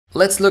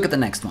let's look at the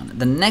next one.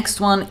 The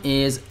next one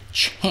is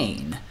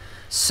chain.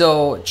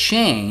 So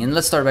chain,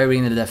 let's start by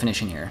reading the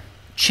definition here.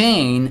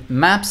 Chain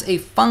maps a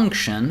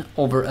function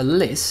over a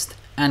list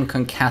and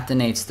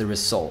concatenates the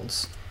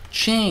results.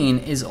 Chain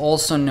is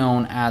also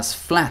known as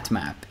flat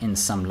map in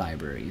some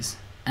libraries.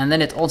 And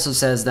then it also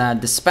says that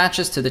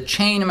dispatches to the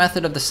chain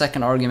method of the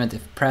second argument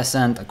if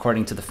present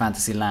according to the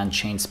Fantasyland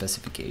chain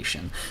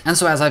specification. And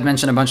so as I've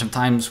mentioned a bunch of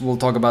times,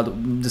 we'll talk about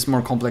this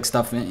more complex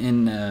stuff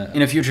in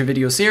a future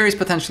video series.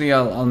 Potentially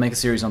I'll make a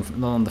series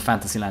on the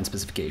Fantasyland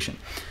specification.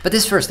 But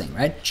this first thing,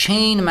 right?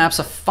 Chain maps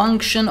a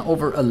function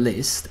over a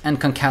list and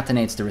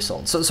concatenates the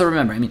results. So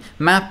remember, I mean,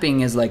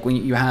 mapping is like when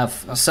you have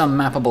some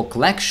mappable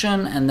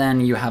collection and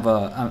then you have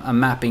a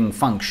mapping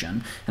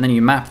function. And then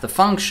you map the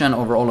function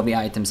over all of the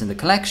items in the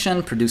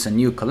collection, produce a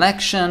new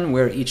collection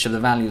where each of the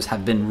values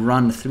have been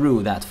run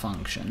through that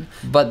function.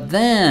 But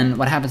then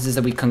what happens is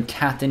that we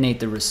concatenate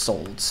the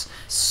results.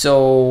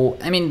 So,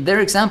 I mean, their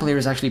example here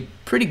is actually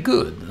pretty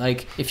good.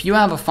 Like if you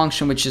have a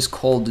function which is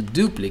called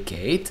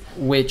duplicate,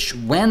 which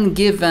when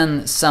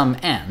given some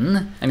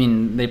n, I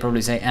mean, they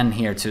probably say n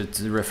here to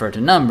refer to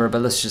number,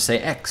 but let's just say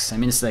x. I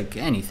mean, it's like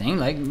anything,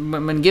 like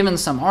when given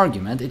some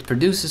argument, it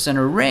produces an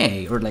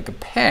array or like a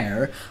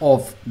pair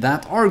of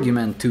that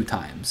argument 2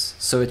 times.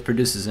 So it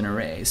produces an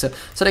array. So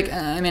like,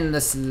 I mean,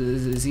 this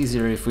is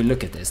easier if we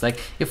look at this. Like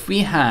if we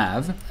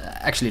have,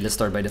 actually, let's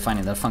start by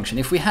defining that function.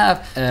 If we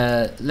have,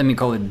 let me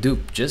call it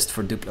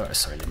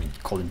let me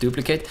call it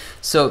duplicate.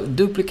 So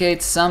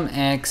duplicate some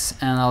x,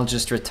 and I'll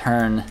just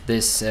return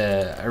this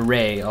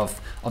array of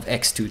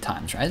x 2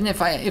 times, right? And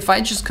if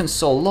I just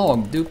console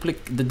log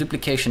the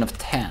duplication of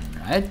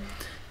 10, right?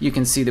 You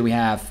can see that we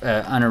have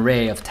an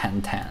array of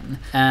 10, 10.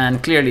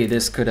 And clearly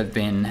this could have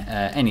been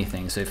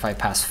anything. So if I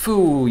pass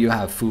foo, you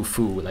have foo,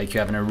 foo. Like you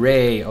have an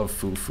array of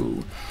foo,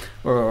 foo.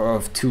 Or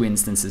of 2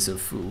 instances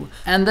of foo.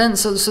 And then,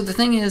 so the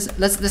thing is,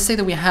 let's say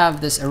that we have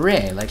this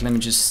array, like let me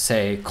just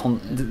say,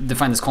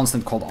 define this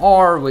constant called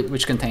r,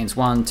 which contains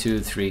 1, 2,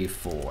 3,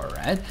 4,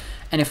 right?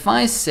 And if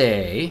I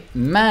say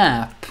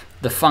map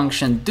the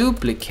function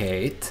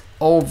duplicate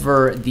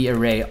over the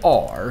array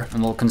r,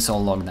 and we'll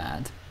console log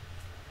that.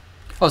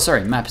 Oh,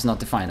 sorry, map is not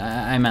defined.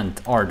 I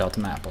meant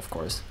r.map, of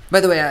course. By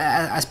the way,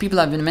 as people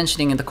have been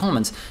mentioning in the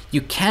comments, you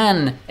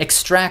can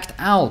extract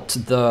out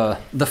the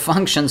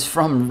functions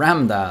from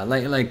Ramda,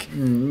 like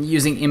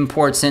using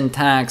import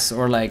syntax,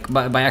 or like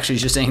by actually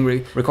just saying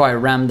require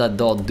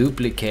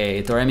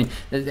ramda.duplicate, or I mean,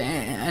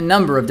 there are a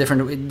number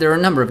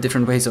of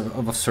different ways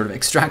of sort of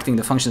extracting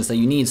the functions that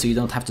you need, so you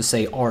don't have to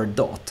say r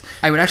dot.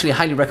 I would actually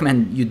highly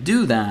recommend you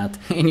do that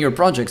in your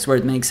projects where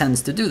it makes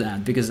sense to do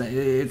that, because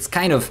it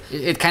kind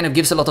of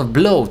gives a lot of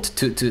bloat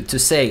to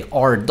say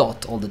r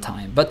dot all the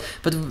time. But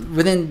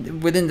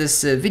within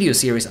this video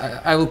series,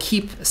 I will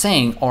keep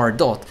saying r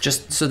dot,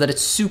 just so that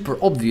it's super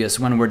obvious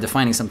when we're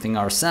defining something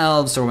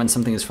ourselves, or when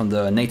something is from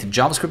the native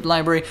JavaScript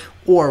library,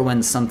 or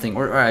when something,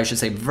 or I should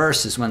say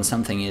versus when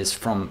something is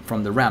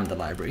from the Ramda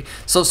library.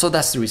 So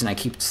that's the reason I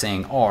keep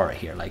saying r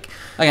here. Like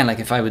again, like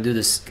if I would do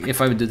this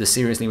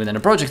seriously within a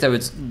project, I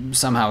would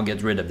somehow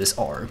get rid of this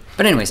r.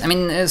 But anyways, I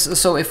mean,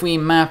 so if we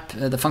map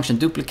the function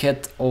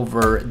duplicate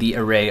over the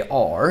array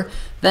r,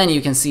 then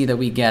you can see that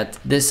we get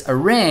this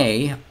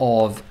array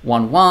of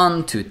 1,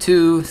 1, 2,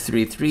 2,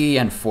 3, 3,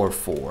 and 4,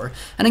 4.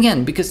 And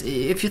again, because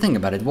if you think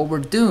about it, what we're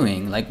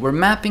doing, like we're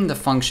mapping the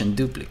function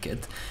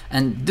duplicate,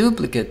 and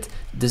duplicate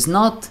does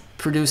not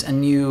produce a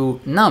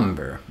new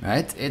number,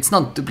 right? It's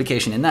not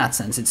duplication in that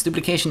sense. It's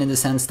duplication in the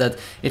sense that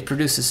it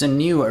produces a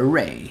new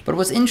array. But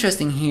what's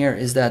interesting here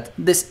is that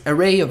this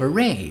array of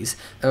arrays,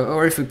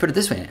 or if we put it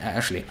this way,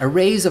 actually,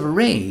 arrays of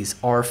arrays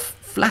are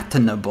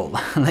flattenable.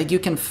 Like you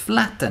can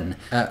flatten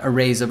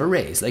arrays of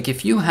arrays. Like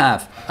if you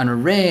have an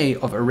array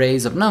of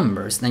arrays of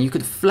numbers, then you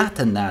could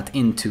flatten that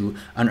into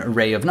an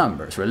array of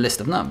numbers, or a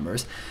list of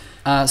numbers.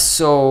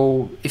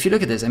 So if you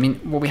look at this, I mean,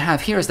 what we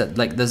have here is that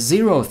like the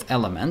 0th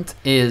element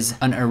is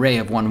an array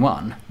of 1,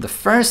 1. The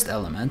first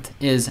element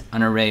is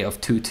an array of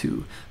 2,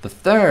 2.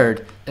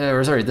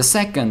 The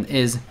second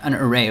is an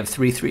array of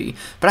 3, 3.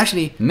 But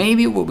actually,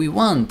 maybe what we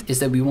want is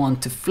that we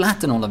want to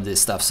flatten all of this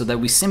stuff so that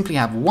we simply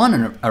have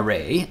one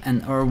array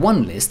or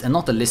one list and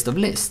not a list of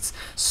lists.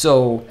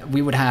 So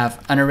we would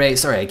have an array,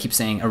 sorry, I keep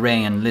saying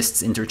array and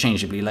lists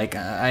interchangeably. Like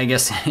I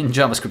guess in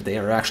JavaScript they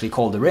are actually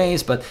called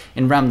arrays, but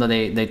in Ramda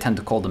they tend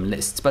to call them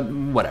lists, but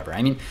whatever.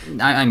 I mean,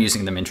 I'm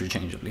using them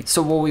interchangeably.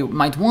 So what we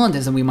might want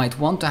is that we might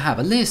want to have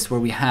a list where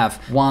we have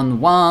 1,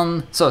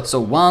 1, so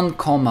 1,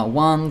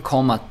 1,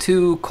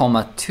 2,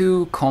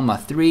 2,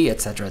 3,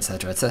 etc,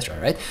 etc, etc,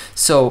 right?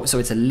 So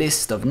it's a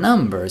list of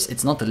numbers.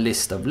 It's not a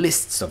list of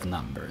lists of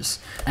numbers.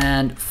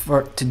 And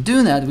to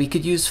do that, we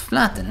could use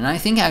flatten. And I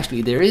think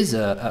actually there is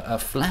a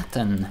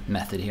flatten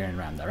method here in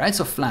Ramda, right?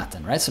 So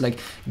flatten, right? So like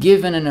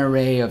given an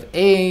array of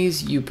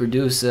A's, you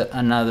produce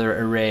another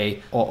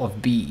array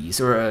of B's,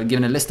 or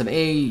given a list of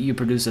A, you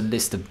produce a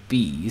list of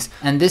B's.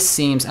 And this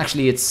seems,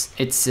 actually it's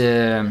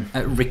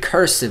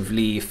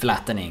recursively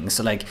flattening.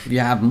 So like if you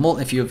have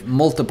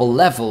multiple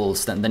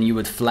levels, then you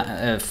would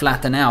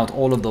flatten out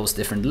all of those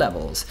different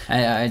levels.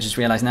 I just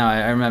realized now,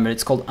 I remember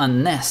it's called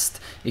unnest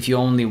if you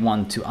only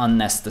want to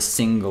unnest a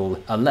single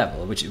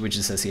level, which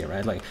it says here,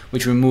 right? Like,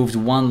 which removes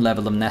one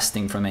level of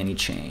nesting from any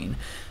chain.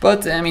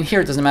 But I mean,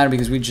 here it doesn't matter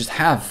because we just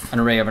have an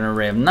array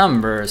of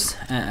numbers,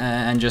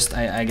 and just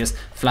I guess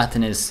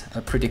flatten is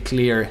a pretty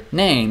clear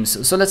name.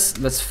 So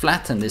let's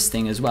flatten this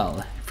thing as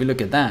well. If we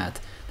look at that,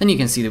 then you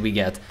can see that we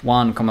get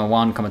 1,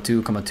 1,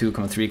 2,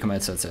 2, 3,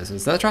 etc,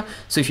 etc.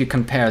 So if you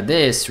compare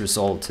this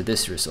result to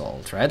this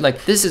result, right?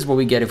 Like this is what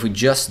we get if we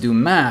just do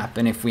map,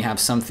 and if we have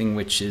something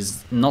which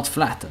is not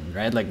flattened,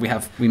 right? Like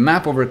we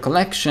map over a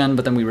collection,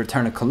 but then we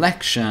return a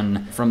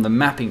collection from the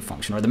mapping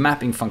function, or the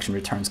mapping function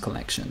returns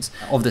collections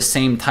of the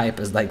same type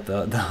as like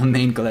the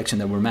main collection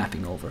that we're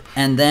mapping over.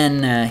 And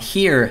then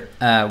here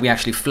we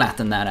actually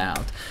flatten that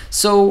out.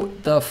 So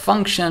the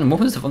function,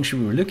 what was the function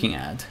we were looking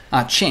at?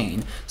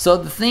 Chain. So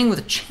the thing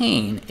with chain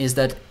is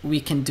that we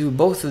can do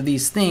both of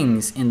these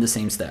things in the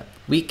same step.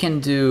 We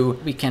can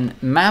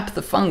map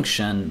the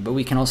function, but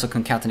we can also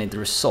concatenate the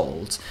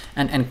results.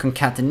 And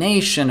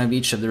concatenation of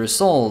each of the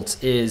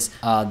results is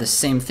the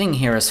same thing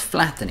here as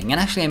flattening. And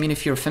actually, I mean,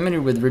 if you're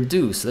familiar with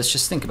reduce, let's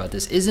just think about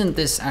this. Isn't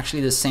this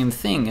actually the same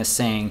thing as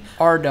saying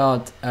r.reduce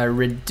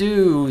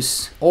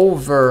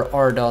over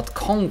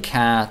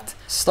r.concat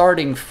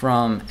starting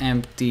from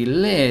empty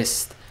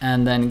list,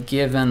 and then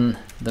given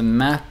the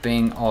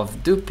mapping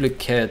of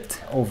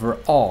duplicate over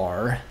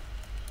R?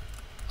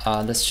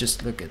 Let's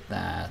just look at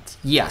that.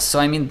 Yeah, so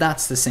I mean,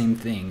 that's the same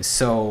thing.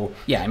 So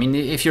yeah, I mean,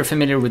 if you're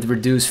familiar with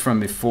reduce from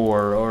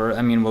before, or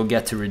I mean, we'll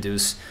get to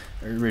reduce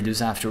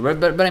afterward,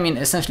 but I mean,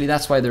 essentially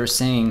that's why they're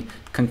saying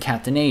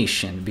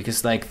concatenation,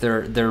 because like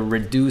they're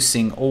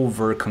reducing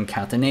over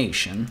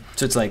concatenation.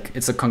 So it's like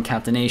it's a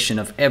concatenation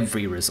of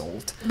every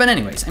result. But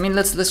anyways, I mean,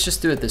 let's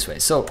just do it this way.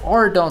 So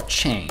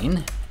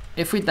r.chain,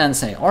 if we then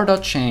say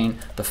r.chain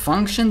the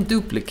function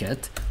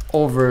duplicate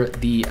over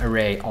the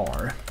array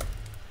R,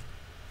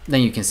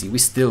 then you can see we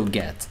still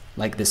get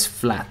like this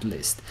flat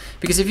list.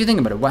 Because if you think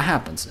about it, what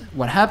happens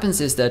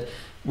is that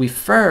we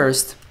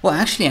first, well,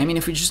 actually, I mean,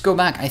 if we just go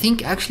back, I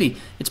think actually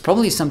it's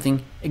probably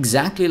something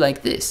exactly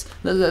like this.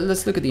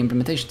 Let's look at the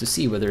implementation to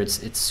see whether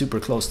it's super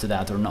close to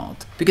that or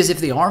not. Because if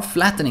they are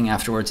flattening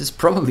afterwards, it's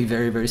probably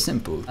very, very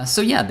simple.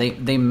 So yeah,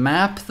 they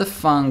map the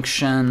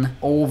function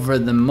over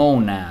the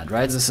monad,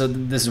 right? So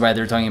this is why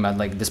they're talking about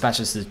like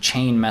dispatches the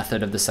chain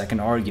method of the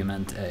second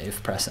argument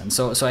if present.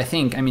 So I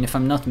think, I mean, if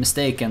I'm not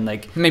mistaken,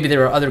 like maybe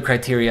there are other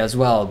criteria as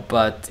well,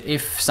 but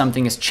if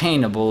something is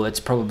chainable, it's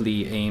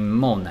probably a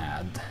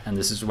monad. And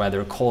this is why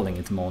they're calling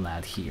it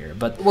monad here.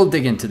 But we'll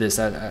dig into this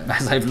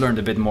as I've learned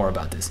a bit more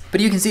about this.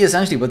 But you can see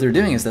essentially what they're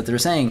doing is that they're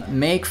saying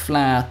make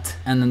flat,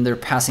 and then they're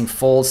passing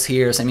false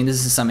here. So I mean,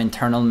 this is some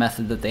internal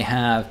method that they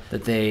have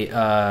that they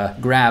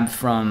grab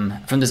from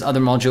this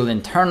other module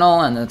internal,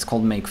 and that's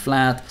called make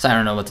flat. So I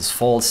don't know what this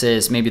false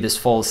is. Maybe this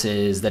false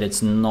is that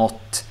it's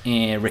not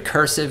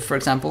recursive, for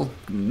example,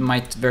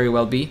 might very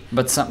well be.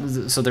 But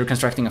so they're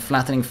constructing a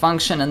flattening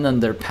function, and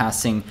then they're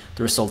passing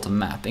the result of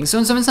mapping. So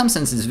in some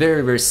sense, it's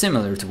very, very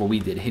similar to what we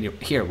did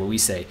here, where we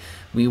say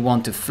we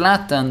want to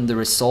flatten the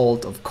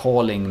result of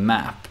calling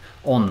map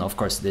on, of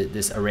course,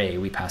 this array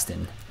we passed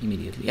in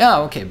immediately. Yeah,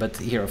 okay, but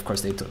here, of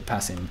course, they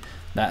pass in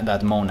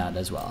that monad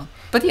as well.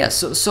 But yeah,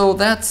 so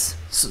that's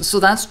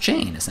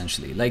chain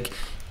essentially. Like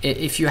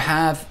if you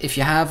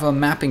have a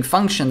mapping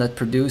function that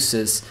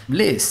produces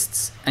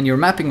lists, and you're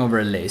mapping over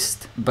a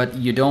list, but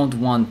you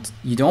don't want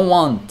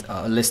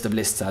a list of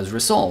lists as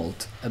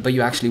result, but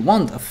you actually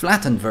want a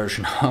flattened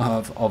version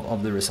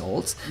of the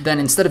results, then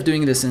instead of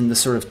doing this in the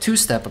sort of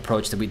two-step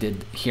approach that we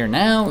did here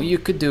now, you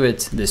could do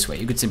it this way.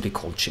 You could simply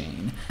call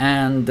chain.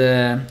 And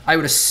I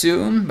would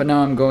assume, but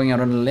now I'm going out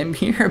on a limb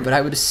here, but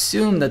I would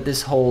assume that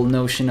this whole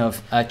notion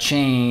of a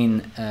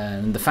chain,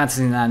 the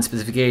Fantasyland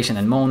specification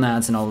and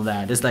monads and all of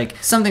that is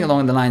like something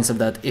along the lines of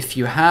that if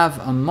you have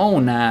a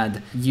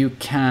monad, you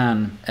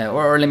can,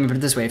 or let me put it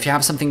this way, if you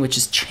have something which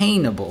is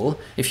chainable,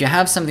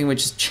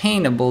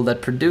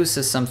 that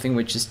produces something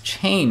which is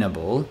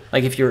chainable,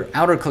 like if your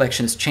outer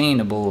collection is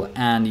chainable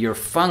and your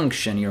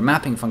function, your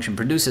mapping function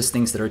produces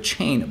things that are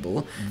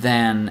chainable,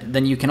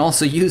 then you can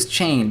also use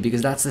chain,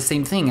 because that's the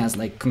same thing as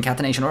like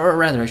concatenation, or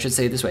rather I should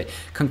say it this way,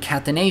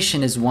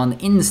 concatenation is one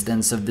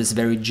instance of this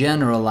very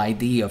general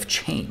idea of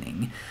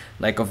chaining,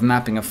 like of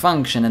mapping a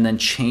function and then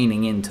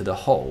chaining into the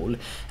whole. And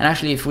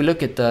actually, if we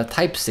look at the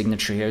type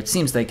signature here, it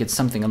seems like it's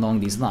something along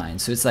these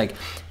lines. So it's like,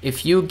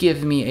 if you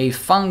give me a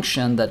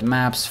function that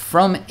maps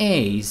from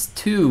A's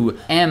to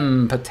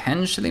M,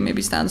 potentially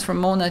maybe stands for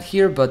monad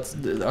here, but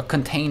a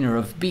container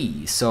of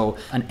B. So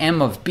an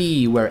M of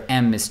B where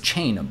M is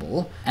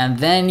chainable, and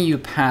then you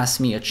pass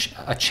me a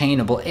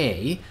chainable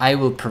A, I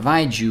will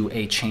provide you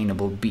a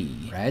chainable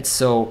B, right?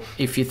 So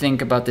if you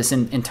think about this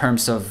in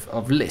terms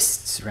of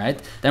lists, right?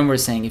 Then we're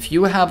saying if if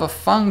you have a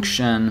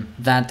function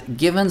that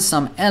given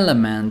some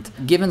element,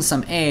 given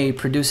some a,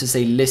 produces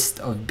a list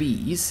of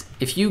b's,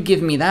 if you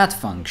give me that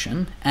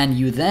function and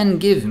you then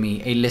give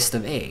me a list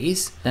of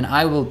a's, then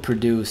I will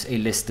produce a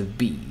list of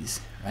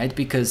b's. Right?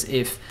 Because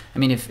if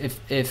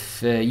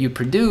you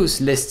produce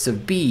lists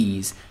of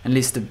b's and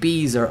lists of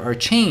b's are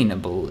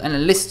chainable,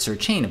 and lists are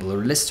chainable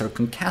or lists are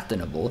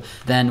concatenable,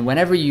 then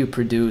whenever you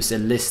produce a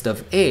list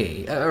of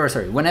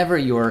whenever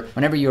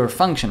your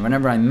function,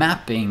 whenever I'm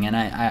mapping and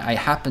I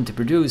happen to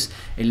produce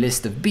a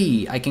list of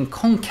b, I can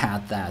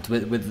concat that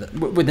with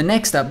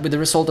the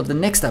result of the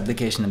next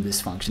application of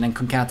this function, and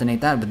concatenate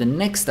that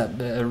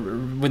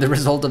with the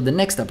result of the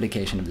next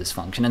application of this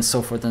function, and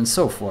so forth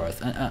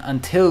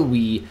until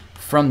we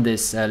from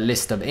this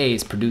list of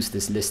a's produce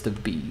this list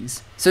of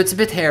b's. So it's a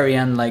bit hairy,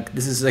 and like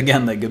this is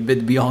again like a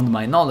bit beyond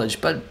my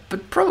knowledge, but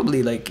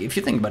probably, like, if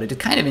you think about it, it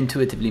kind of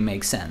intuitively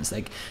makes sense.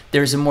 Like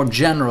there's a more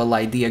general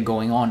idea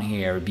going on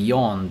here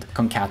beyond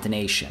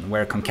concatenation,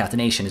 where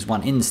concatenation is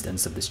one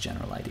instance of this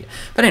general idea.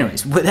 But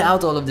anyways,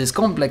 without all of this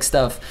complex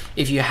stuff,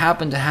 if you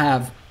happen to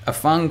have a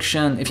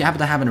function, if you happen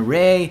to have an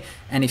array,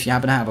 and if you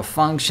happen to have a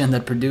function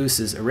that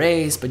produces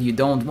arrays, but you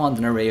don't want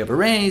an array of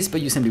arrays,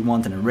 but you simply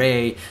want an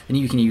array, then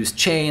you can use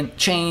chain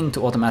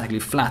to automatically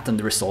flatten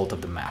the result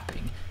of the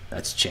mapping.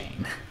 That's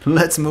chain.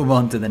 Let's move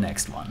on to the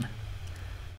next one.